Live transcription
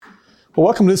Well,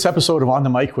 welcome to this episode of On the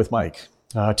Mic with Mike.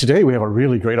 Today we have a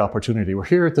really great opportunity. We're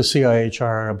here at the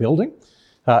CIHR building,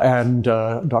 and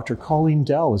Dr. Colleen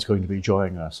Dell is going to be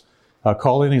joining us.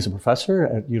 Colleen is a professor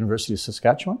at University of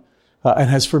Saskatchewan and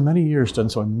has for many years done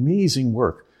some amazing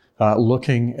work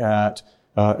looking at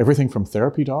everything from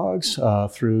therapy dogs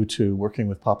through to working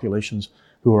with populations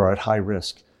who are at high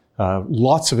risk.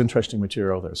 Lots of interesting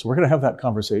material there. So we're going to have that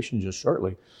conversation just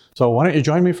shortly. So why don't you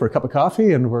join me for a cup of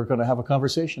coffee, and we're going to have a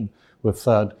conversation with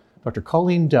Dr.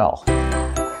 Colleen Dell.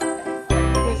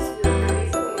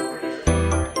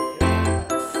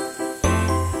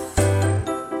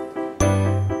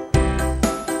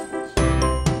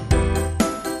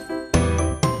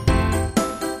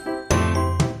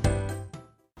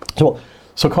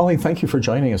 So Colleen, thank you for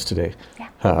joining us today.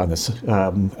 On this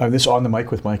On the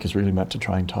Mic with Mike is really meant to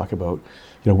try and talk about,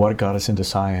 what got us into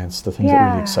science, the things that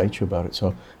really excite you about it. So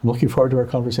I'm looking forward to our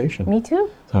conversation. Me too.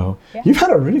 So you've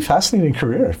had a really fascinating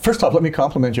career. First off, let me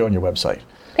compliment you on your website.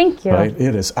 Thank you. Right?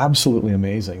 It is absolutely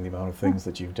amazing the amount of things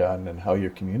that you've done and how you're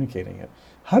communicating it.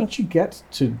 How did you get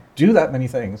to do that many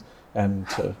things and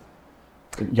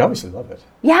you obviously love it.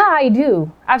 Yeah, I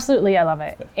do. Absolutely, I love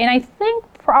it. And I think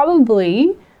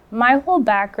probably my whole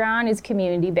background is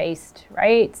community-based,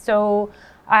 right? So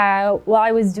while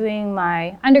I was doing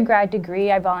my undergrad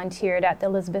degree, I volunteered at the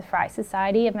Elizabeth Fry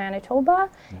Society of Manitoba.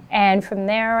 And from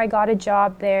there, I got a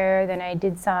job there. Then I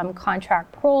did some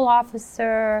contract parole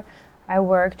officer. I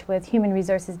worked with Human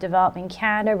Resources Development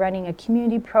Canada, running a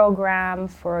community program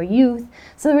for youth.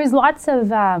 So there was lots of,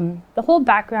 the whole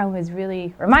background was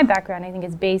really, or my background, I think,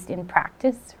 is based in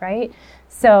practice, right?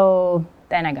 So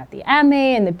then I got the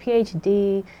MA and the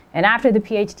PhD. And after the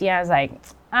PhD, I was like,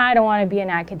 I don't want to be an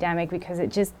academic because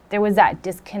there was that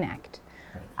disconnect.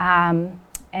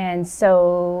 And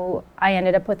so I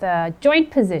ended up with a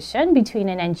joint position between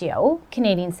an NGO,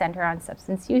 Canadian Centre on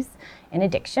Substance Use and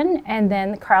Addiction, and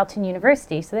then the Carleton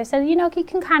University. So they said, you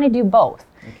can kind of do both.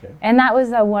 Okay. And that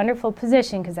was a wonderful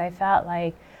position because I felt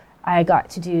like I got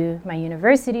to do my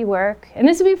university work. And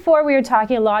this is before we were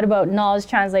talking a lot about knowledge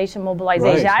translation,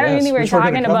 mobilization. Right, I don't think we were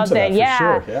talking about that.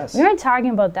 Sure, yes. We weren't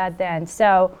talking about that then.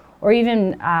 So, or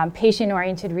even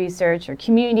patient-oriented research or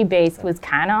community-based was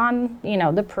kind of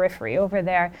on, the periphery over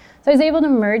there. So I was able to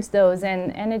merge those,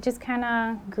 and it just kind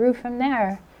of grew from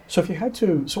there. So if you had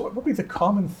to, what would be the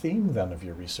common theme then of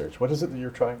your research? What is it that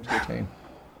you're trying to attain?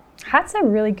 That's a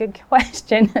really good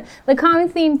question. The common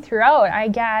theme throughout, I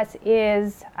guess,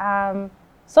 is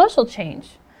social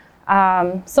change,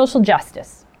 social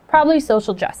justice, probably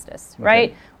social justice,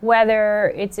 right?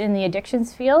 Whether it's in the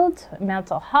addictions field,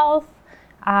 mental health,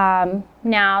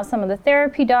 now some of the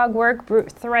therapy dog work,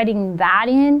 threading that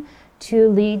in to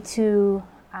lead to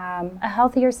a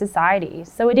healthier society.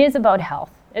 So it is about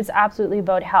health. It's absolutely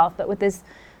about health, but with this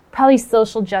probably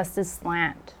social justice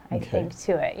slant, I think,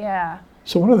 to it, yeah.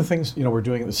 So one of the things we're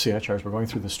doing at the CIHR is we're going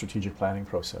through the strategic planning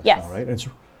process now, right?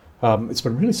 And it's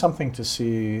been really something to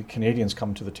see Canadians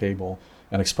come to the table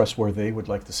and express where they would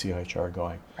like the CIHR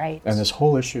going. Right. And this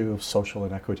whole issue of social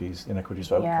inequities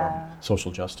of outcome,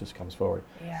 social justice comes forward.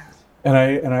 Yeah. And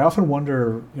I often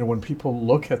wonder, when people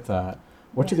look at that,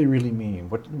 what do they really mean?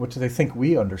 What do they think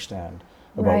we understand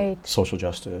about social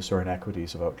justice or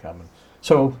inequities of outcome?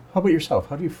 So how about yourself?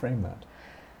 How do you frame that?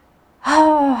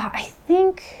 Oh, I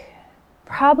think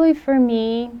probably for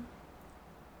me,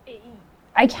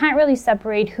 I can't really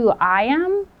separate who I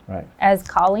am as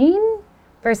Colleen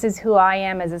versus who I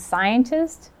am as a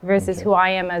scientist versus who I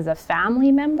am as a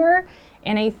family member.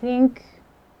 And I think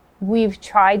we've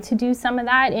tried to do some of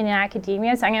that in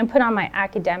academia. So I'm going to put on my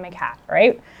academic hat,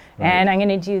 right? And I'm going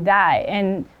to do that.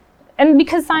 And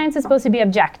because science is supposed to be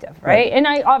objective, right? And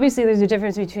obviously there's a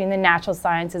difference between the natural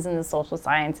sciences and the social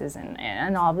sciences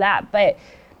and all of that. But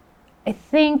I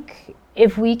think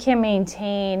if we can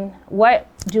maintain what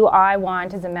do I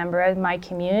want as a member of my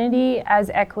community as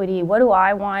equity, what do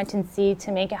I want and see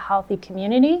to make a healthy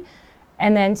community,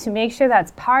 and then to make sure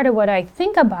that's part of what I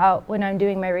think about when I'm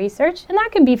doing my research, and that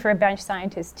could be for a bench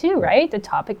scientist too, right? The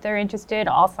topic they're interested,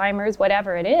 Alzheimer's,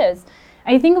 whatever it is.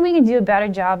 I think if we can do a better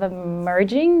job of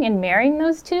merging and marrying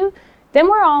those two, then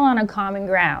we're all on a common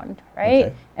ground, right?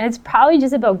 Okay. And it's probably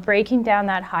just about breaking down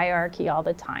that hierarchy all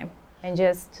the time and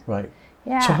just...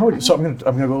 Yeah. So I'm going to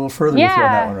go a little further with you on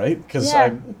that one, right? Because I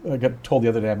got told the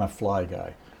other day I'm a fly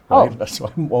guy, right?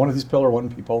 So I'm one of these pillar one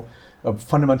people of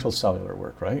fundamental cellular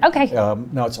work, right? Okay.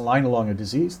 Now it's aligned along a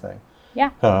disease thing. Yeah.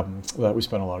 That we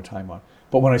spend a lot of time on.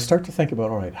 But when I start to think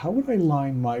about, all right, how would I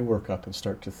line my work up and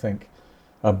start to think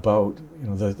about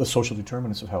the social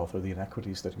determinants of health or the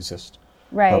inequities that exist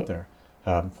out there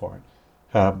for it?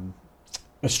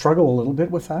 I struggle a little bit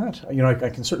with that. I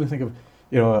can certainly think of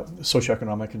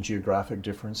socioeconomic and geographic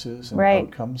differences in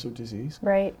outcomes of disease.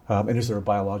 Right. And is there a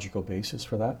biological basis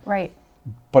for that? Right.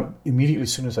 But immediately,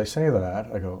 as soon as I say that,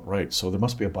 I go, right, so there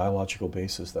must be a biological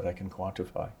basis that I can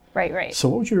quantify. Right. So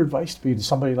what would your advice be to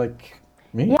somebody like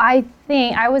me? Yeah, I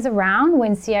think I was around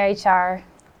when CIHR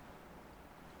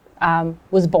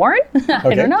was born.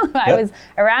 I don't know. I was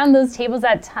around those tables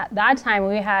at that time.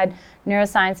 We had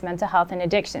neuroscience, mental health, and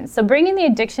addictions. So bringing the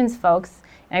addictions folks,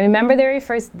 and I remember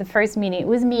the first meeting, it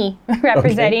was me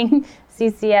representing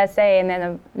CCSA, and then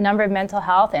a number of mental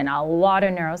health and a lot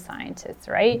of neuroscientists,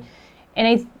 right? And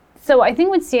I think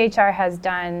what CIHR has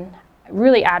done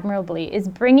really admirably is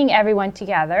bringing everyone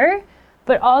together,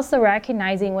 but also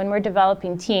recognizing when we're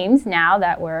developing teams now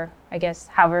that we're, I guess,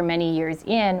 however many years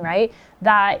in, right,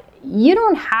 that you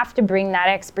don't have to bring that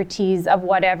expertise of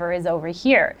whatever is over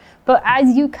here. But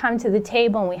as you come to the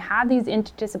table and we have these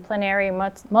interdisciplinary,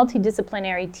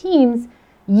 multidisciplinary teams,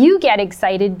 you get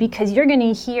excited because you're going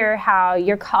to hear how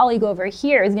your colleague over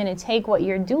here is going to take what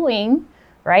you're doing,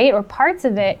 right, or parts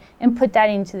of it, and put that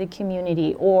into the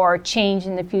community or change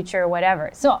in the future or whatever.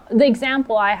 So the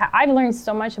example I've learned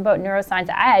so much about neuroscience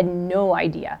I had no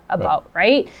idea about,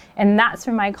 right? And that's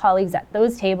from my colleagues at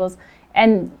those tables.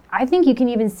 And I think you can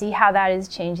even see how that has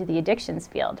changed the addictions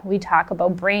field. We talk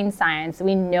about brain science.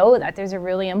 We know that there's a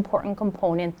really important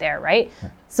component there, right?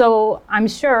 So I'm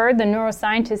sure the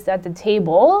neuroscientists at the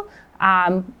table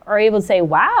are able to say,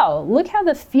 wow, look how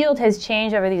the field has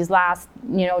changed over these last,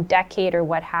 decade or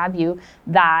what have you,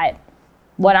 that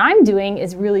what I'm doing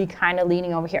is really kind of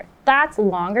leaning over here. That's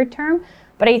longer term.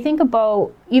 But I think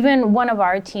about even one of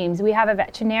our teams, we have a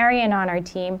veterinarian on our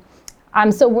team.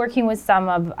 So working with some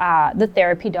of the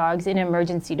therapy dogs in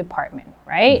emergency department,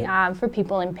 right, for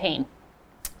people in pain.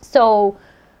 So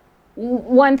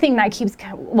one thing that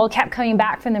kept coming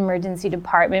back from the emergency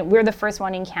department, we're the first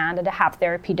one in Canada to have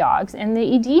therapy dogs in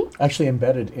the ED. Actually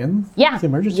embedded in the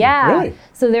emergency? Yeah. Really?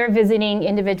 So they're visiting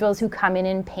individuals who come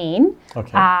in pain,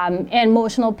 and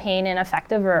emotional pain and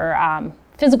affective or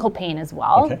physical pain as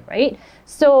well, right?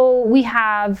 So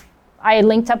I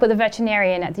linked up with a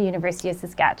veterinarian at the University of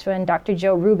Saskatchewan, Dr.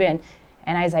 Joe Rubin,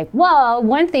 and I was like, well,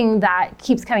 one thing that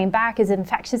keeps coming back is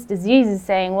infectious diseases,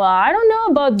 saying, well, I don't know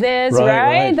about this,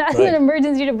 right? That's an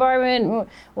emergency department.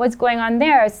 What's going on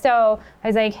there? So I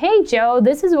was like, hey, Joe,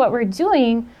 this is what we're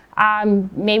doing.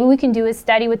 Maybe we can do a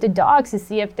study with the dogs to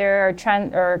see if they're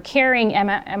carrying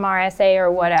MRSA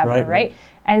or whatever, right?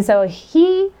 And so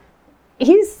he's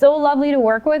so lovely to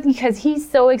work with because he's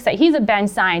so excited. He's a bench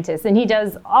scientist, and he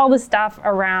does all the stuff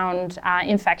around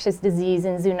infectious disease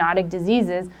and zoonotic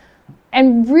diseases.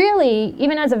 And really,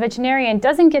 even as a veterinarian,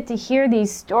 doesn't get to hear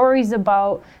these stories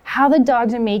about how the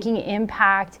dogs are making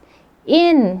impact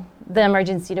in the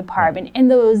emergency department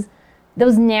and those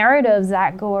narratives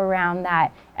that go around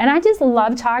that. And I just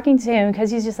love talking to him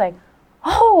because he's just like,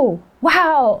 oh,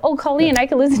 wow, oh, Colleen, I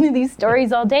could listen to these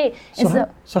stories all day.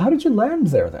 So how did you land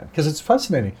there then? Because it's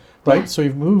fascinating, right? So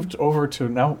you've moved over to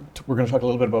now, we're going to talk a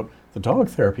little bit about the dog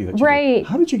therapy that you do.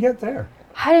 How did you get there?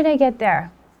 How did I get there?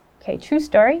 Okay, true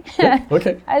story.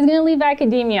 Okay. I was going to leave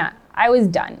academia. I was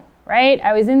done, right?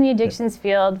 I was in the addictions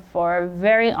field for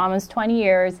almost 20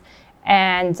 years.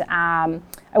 And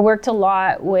I worked a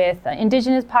lot with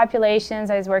Indigenous populations.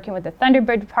 I was working with the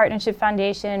Thunderbird Partnership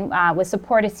Foundation with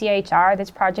support of CIHR, this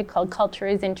project called Culture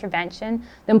is Intervention,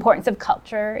 the importance of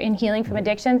culture in healing from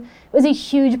addiction. It was a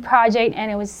huge project,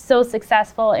 and it was so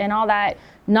successful, and all that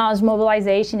knowledge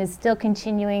mobilization is still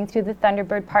continuing through the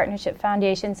Thunderbird Partnership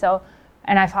Foundation.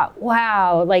 And I thought,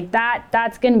 wow, like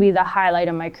that's going to be the highlight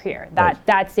of my career.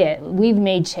 That's it. We've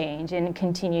made change and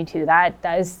continue to. That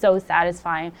is so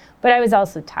satisfying. But I was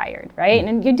also tired, right?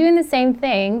 And you're doing the same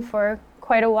thing for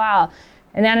quite a while.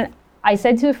 And then I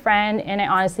said to a friend, and I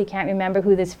honestly can't remember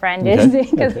who this friend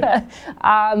is, but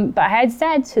I had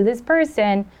said to this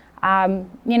person,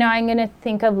 I'm going to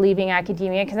think of leaving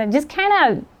academia because I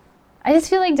just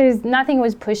feel like there's nothing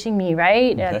was pushing me,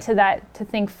 right, to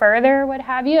think further, what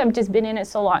have you. I've just been in it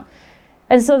so long.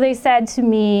 And so they said to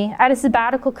me, I had a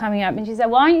sabbatical coming up, and she said,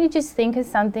 why don't you just think of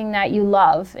something that you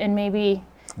love, and maybe,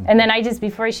 and then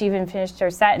before she even finished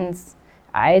her sentence,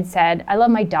 I had said, I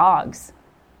love my dogs.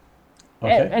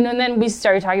 And then we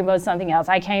started talking about something else.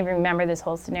 I can't even remember this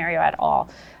whole scenario at all.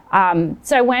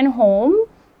 So I went home,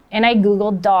 and I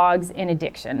Googled dogs and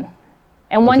addiction.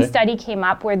 And one study came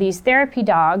up where these therapy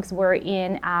dogs were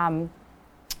in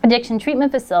addiction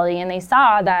treatment facility, and they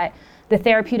saw that the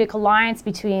therapeutic alliance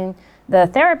between the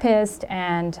therapist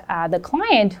and the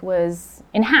client was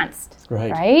enhanced,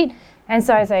 right? And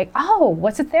so I was like, oh,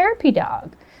 what's a therapy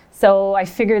dog? So I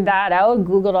figured that out,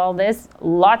 Googled all this,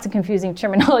 lots of confusing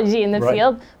terminology in the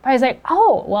field. But I was like,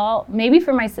 oh, well, maybe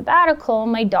for my sabbatical,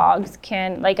 my dogs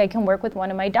can, I can work with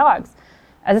one of my dogs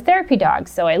as a therapy dog.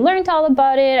 So I learned all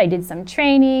about it. I did some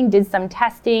training, did some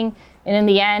testing. And in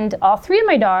the end, all 3 of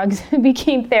my dogs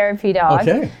became therapy dogs.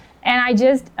 Okay. And I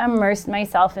just immersed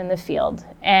myself in the field.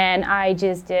 And I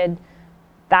just did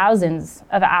thousands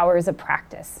of hours of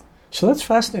practice. So that's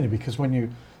fascinating, because when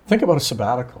you think about a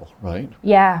sabbatical, right?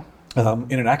 Yeah.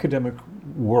 In an academic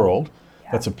world,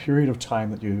 that's a period of time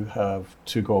that you have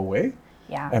to go away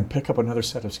and pick up another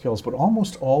set of skills. But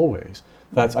almost always,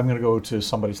 that's I'm going to go to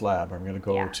somebody's lab, or I'm going to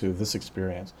go to this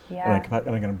experience, and I'm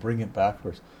going to bring it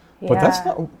backwards. But that's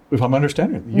not, if I'm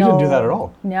understanding it, you didn't do that at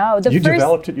all. No. You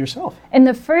developed it yourself. And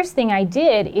the first thing I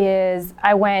did is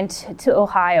I went to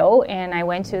Ohio, and I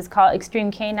went to, it's called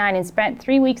Extreme Canine, and spent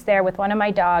 3 weeks there with one of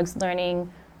my dogs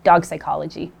learning dog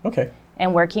psychology. Okay.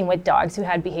 And working with dogs who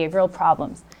had behavioral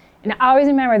problems. And I always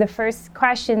remember the first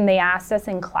question they asked us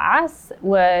in class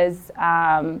was,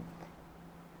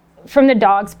 from the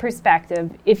dog's perspective,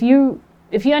 if you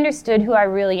understood who I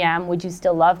really am, would you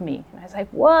still love me? And I was like,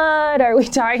 what are we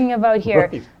talking about here?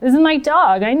 Right. This is my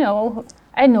dog. I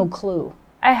had no clue.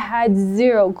 I had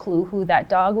zero clue who that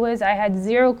dog was. I had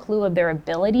zero clue of their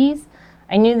abilities.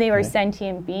 I knew they were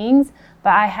sentient beings, but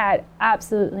I had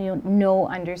absolutely no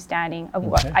understanding of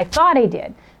what I thought I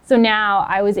did. So now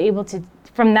I was able to,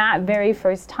 from that very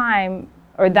first time,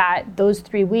 or those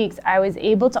 3 weeks, I was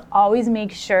able to always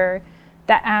make sure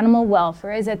that animal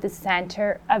welfare is at the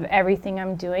center of everything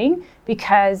I'm doing,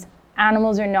 because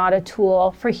animals are not a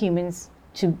tool for humans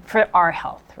for our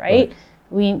health, right?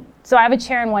 So I have a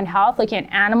chair in One Health looking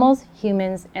at animals,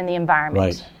 humans, and the environment.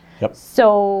 Right. Yep.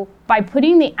 So by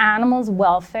putting the animals'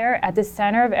 welfare at the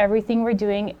center of everything we're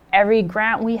doing, every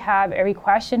grant we have, every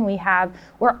question we have,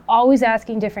 we're always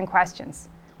asking different questions.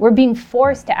 We're being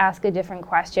forced to ask a different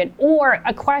question, or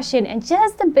a question and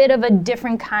just a bit of a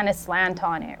different kind of slant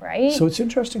on it, right? So it's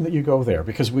interesting that you go there,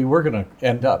 because we were going to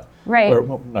end up, right? Or,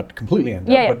 well, not completely end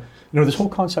up, but this whole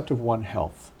concept of One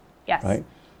Health, yes, right?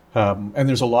 And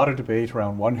there's a lot of debate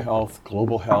around One Health,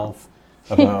 global health,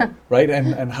 about, right?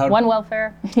 And how One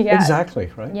welfare, yeah,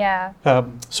 exactly, right? Yeah.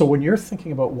 So when you're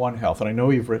thinking about One Health, and I know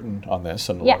you've written on this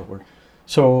and a lot of work,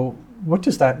 so what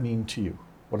does that mean to you?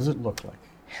 What does it look like?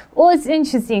 Well, it's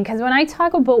interesting, because when I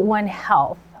talk about One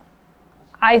Health,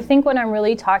 I think what I'm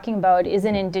really talking about is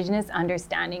an Indigenous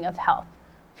understanding of health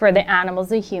for the animals,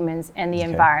 the humans, and the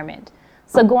environment.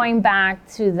 So going back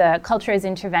to the culture as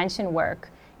intervention work,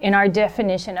 in our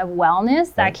definition of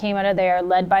wellness that came out of there,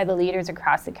 led by the leaders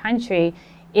across the country,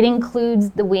 it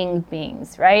includes the winged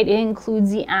beings, right? It includes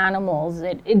the animals.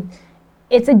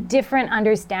 It's a different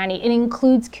understanding. It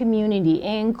includes community.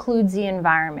 It includes the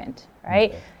environment,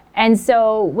 right? Okay. And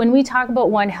so when we talk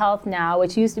about One Health now,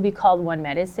 which used to be called One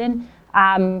Medicine,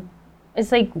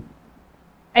 it's like,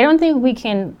 I don't think we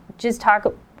can just talk.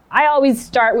 I always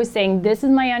start with saying, this is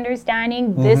my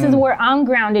understanding. This is where I'm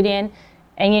grounded in.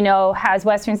 And, has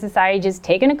Western society just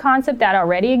taken a concept that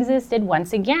already existed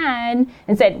once again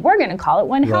and said, we're going to call it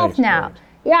One Health now. Right.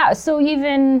 Yeah, so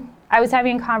even I was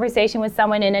having a conversation with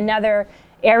someone in another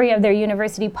area of their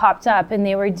university popped up, and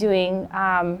they were doing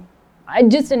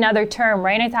just another term,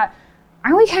 right? And I thought,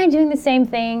 aren't we kind of doing the same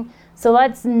thing? So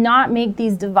let's not make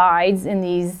these divides in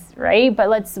these, right? But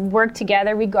let's work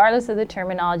together regardless of the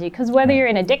terminology. Because whether you're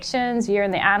in addictions, you're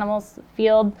in the animals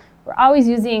field,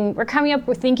 we're coming up,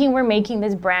 we're thinking we're making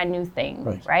this brand new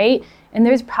thing, right? And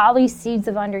there's probably seeds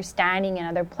of understanding in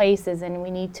other places, and we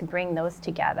need to bring those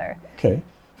together. Okay,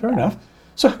 fair enough.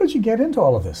 So how did you get into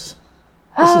all of this?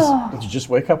 Did you just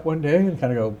wake up one day and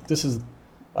kind of go,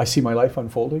 I see my life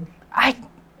unfolding?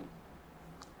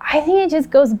 I think it just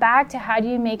goes back to, how do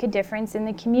you make a difference in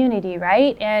the community,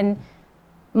 right? And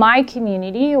my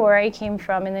community, where I came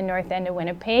from in the north end of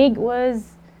Winnipeg,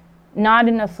 was not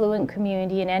an affluent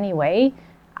community in any way.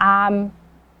 And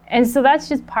so that's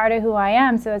just part of who I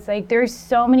am. So it's like, there's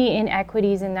so many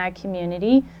inequities in that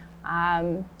community.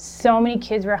 So many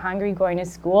kids were hungry going to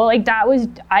school. Like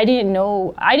I didn't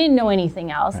know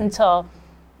anything else until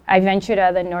I ventured out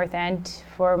of the North End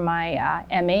for my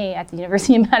MA at the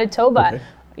University of Manitoba.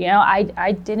 Okay.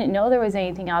 I didn't know there was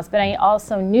anything else, but I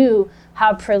also knew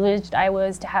how privileged I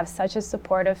was to have such a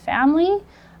supportive family,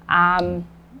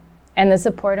 and the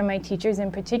support of my teachers in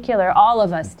particular. All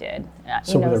of us did.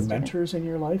 So were there mentors in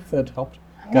your life that helped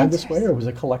guide this way, or was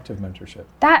it collective mentorship?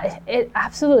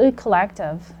 Absolutely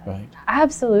collective. Right.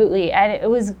 Absolutely. And it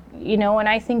was, when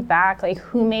I think back, like,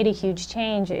 who made a huge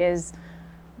change is,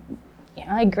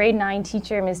 a grade 9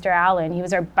 teacher, Mr. Allen. He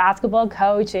was our basketball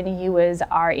coach, and he was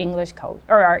our English coach,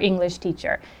 or our English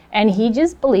teacher. And he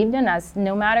just believed in us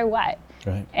no matter what.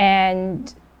 Right.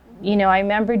 And, I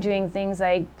remember doing things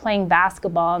like playing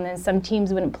basketball, and then some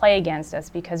teams wouldn't play against us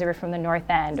because they were from the North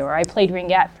End, or I played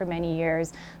ringette for many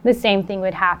years. The same thing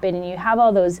would happen, and you have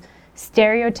all those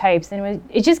stereotypes, and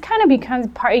it just kind of becomes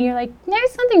part, and you're like,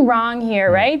 there's something wrong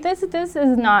here, right? This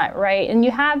is not right. And you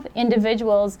have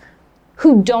individuals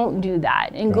who don't do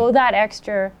that and go that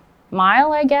extra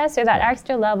mile, I guess, or that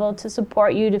extra level to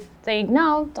support you to think,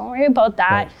 no, don't worry about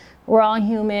that. Right. We're all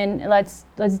human. Let's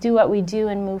do what we do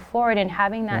and move forward, and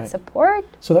having that support.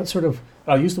 So that's sort of,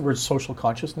 I'll use the word social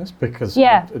consciousness because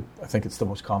I think it's the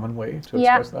most common way to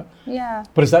express that. Yeah.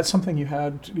 But is that something you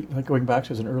had, like going back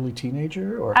to as an early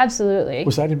teenager? Or absolutely.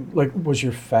 Was that, was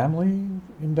your family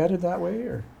embedded that way?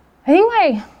 Or I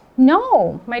think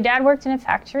no. My dad worked in a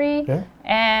factory,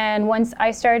 and once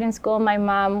I started in school, my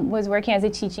mom was working as a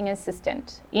teaching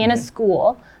assistant in a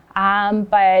school,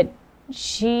 but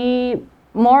she...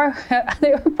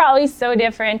 they were probably so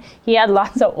different. He had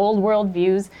lots of old world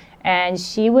views, and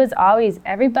she was always,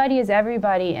 everybody is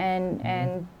everybody,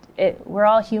 and we're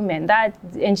all human.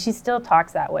 And she still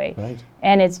talks that way. Right.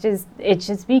 And it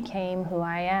just became who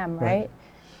I am, right?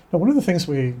 Now, one of the things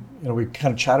we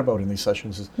kind of chat about in these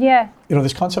sessions is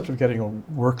this concept of getting a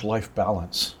work-life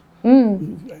balance.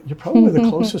 You're probably the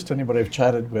closest to anybody I've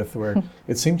chatted with where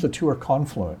it seems the two are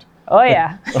confluent. Oh,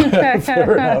 yeah.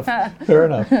 Fair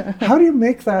enough. How do you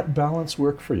make that balance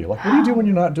work for you? Like, what do you do when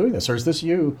you're not doing this? Or is this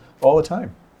you all the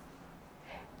time?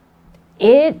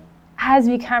 It has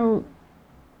become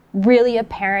really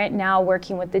apparent now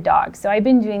working with the dogs. So I've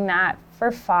been doing that for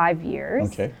 5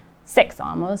 years. Okay. 6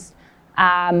 almost.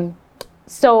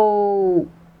 So,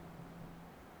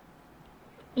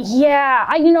 yeah,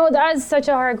 that is such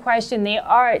a hard question.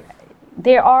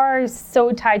 They are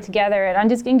so tied together, and I'm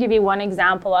just going to give you one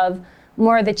example of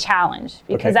more of the challenge,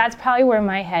 because that's probably where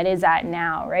my head is at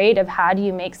now, right? Of how do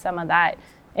you make some of that,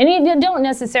 and you don't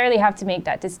necessarily have to make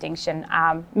that distinction.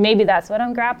 Maybe that's what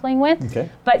I'm grappling with. Okay.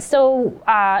 But so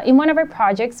in one of our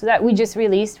projects that we just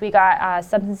released, we got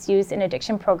substance use and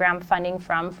addiction program funding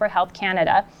for Health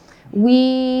Canada.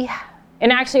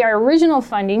 And actually, our original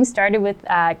funding started with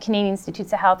Canadian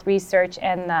Institutes of Health Research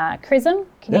and the CRISM,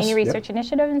 Canadian Research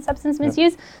Initiative in Substance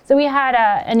Misuse. So we had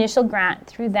an initial grant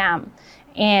through them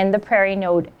and the Prairie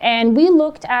Node. And we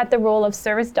looked at the role of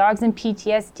service dogs and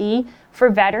PTSD for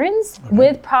veterans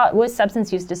with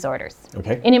substance use disorders,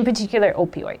 and in particular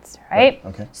opioids, right?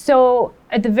 Okay. So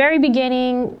at the very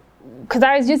beginning, because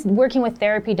I was just working with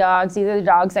therapy dogs, these are the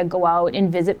dogs that go out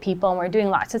and visit people, and we're doing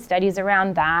lots of studies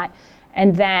around that.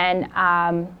 And then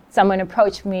someone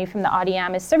approached me from the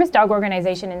Audiamus Service Dog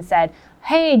Organization and said,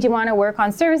 hey, do you want to work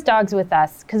on service dogs with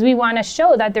us? Because we want to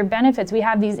show that their benefits. We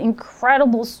have these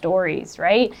incredible stories,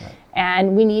 right?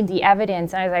 And we need the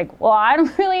evidence. And I was like, well, I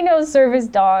don't really know service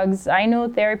dogs. I know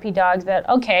therapy dogs, but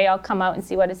okay, I'll come out and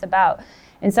see what it's about.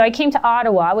 And so I came to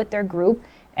Ottawa with their group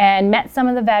and met some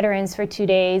of the veterans for 2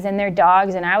 days and their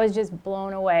dogs, and I was just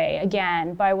blown away,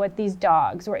 again, by what these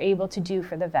dogs were able to do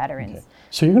for the veterans. Okay.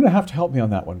 So you're going to have to help me on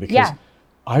that one, because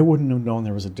I wouldn't have known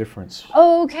there was a difference.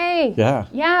 Okay. Yeah.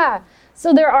 Yeah.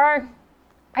 So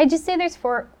I just say there's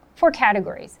four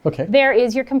categories. Okay. There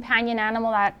is your companion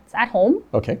animal that's at home.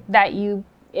 Okay. That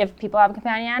if people have a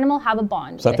companion animal, have a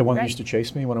bond. Is that the one that used to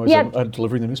chase me when I was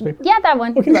delivering the newspaper? Yeah, that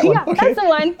one. Okay, that one. Okay. That's the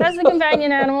one. That's the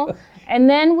companion animal. And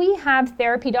then we have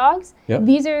therapy dogs. Yep.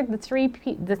 These are the three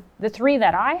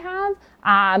that I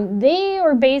have.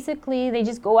 They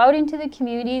just go out into the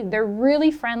community. They're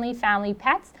really friendly family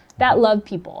pets that love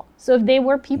people. So if they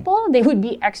were people, they would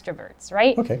be extroverts,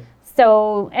 right? Okay.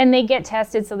 So, and they get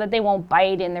tested so that they won't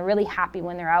bite, and they're really happy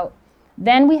when they're out.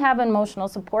 Then we have emotional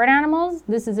support animals.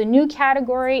 This is a new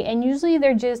category, and usually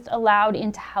they're just allowed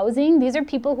into housing. These are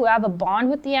people who have a bond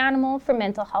with the animal for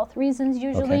mental health reasons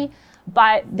usually,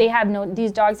 but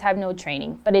these dogs have no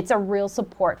training, but it's a real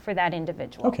support for that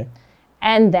individual. Okay.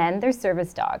 And then there's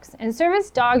service dogs. And service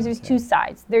dogs, there's two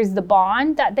sides. There's the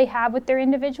bond that they have with their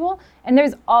individual, and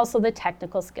there's also the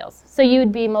technical skills. So you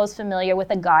would be most familiar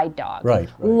with a guide dog. Right.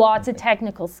 Lots of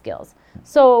technical skills.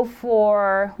 So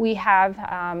we have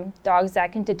dogs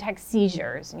that can detect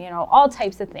seizures, all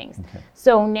types of things. Okay.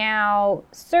 So now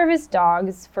service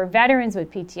dogs for veterans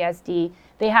with PTSD,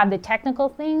 they have the technical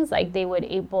things, like they would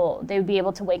be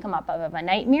able to wake them up out of a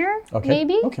nightmare,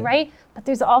 maybe, right? But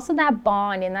there's also that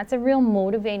bond, and that's a real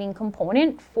motivating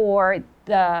component for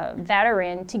the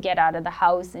veteran to get out of the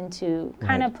house and to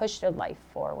kind of push their life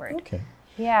forward. Okay.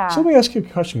 Yeah. So let me ask you a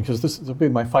question, because this will be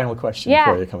my final question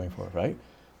for you coming forward, right?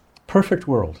 Perfect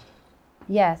world.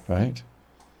 Yes. Right?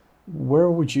 where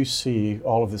would you see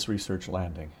all of this research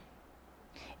landing?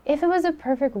 If it was a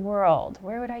perfect world,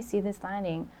 where would I see this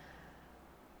landing?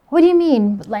 What do you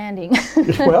mean, landing?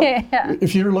 Well,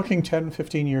 if you're looking 10,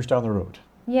 15 years down the road,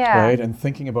 yeah, right, and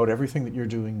thinking about everything that you're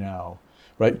doing now,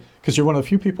 right? Because you're one of the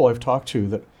few people I've talked to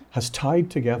that has tied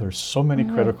together so many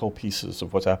critical pieces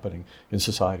of what's happening in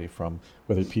society, from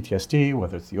whether it's PTSD,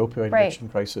 whether it's the opioid addiction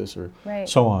crisis, or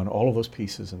so on, all of those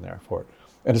pieces in there for it.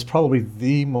 And it's probably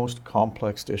the most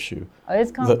complex issue. Oh,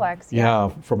 it's complex.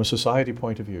 From a society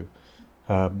point of view,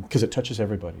 because it touches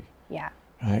everybody. Yeah.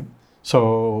 Right?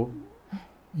 So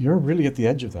you're really at the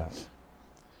edge of that.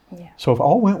 Yeah. So if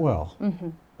all went well,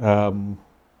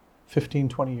 15,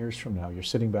 20 years from now, you're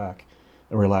sitting back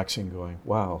and relaxing, going,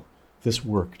 wow, this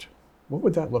worked. What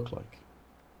would that look like?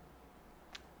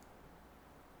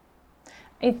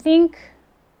 I think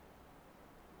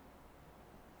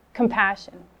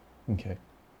compassion. Okay.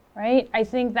 Right? I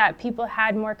think that people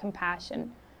had more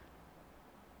compassion.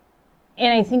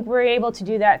 And I think we're able to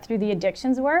do that through the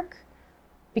addictions work,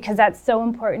 because that's so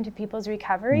important to people's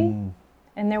recovery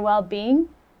and their well-being.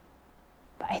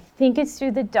 But I think it's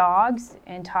through the dogs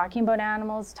and talking about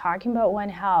animals, talking about One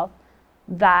Health,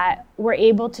 that we're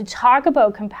able to talk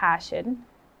about compassion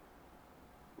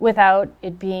without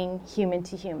it being human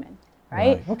to human,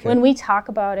 right? Okay. When we talk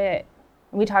about it,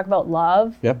 we talk about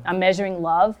love. Yep. I'm measuring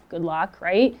love. Good luck,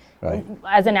 right?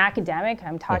 As an academic,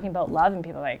 I'm talking about love, and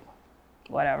people are like,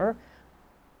 whatever.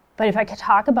 But if I could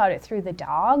talk about it through the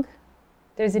dog,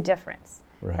 there's a difference,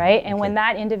 right? And when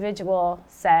that individual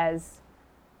says,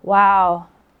 wow,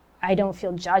 I don't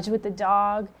feel judged with the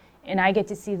dog, and I get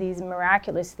to see these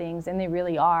miraculous things, and they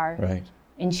really are,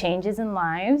 and changes in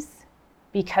lives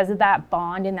because of that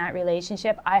bond in that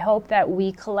relationship, I hope that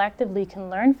we collectively can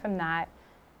learn from that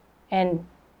and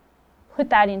put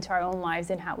that into our own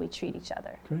lives and how we treat each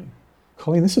other. Great.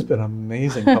 Colleen, this has been an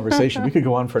amazing conversation. We could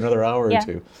go on for another hour or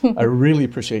two. I really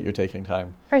appreciate you taking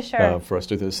time for us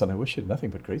to do this, and I wish you nothing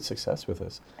but great success with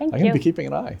this. I'm going to be keeping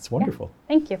an eye. It's wonderful. Yeah.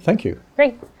 Thank you. Thank you.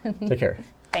 Great. Take care.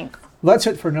 Thanks. That's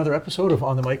it for another episode of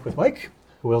On the Mic with Mike.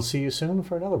 We'll see you soon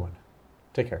for another one.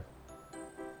 Take care.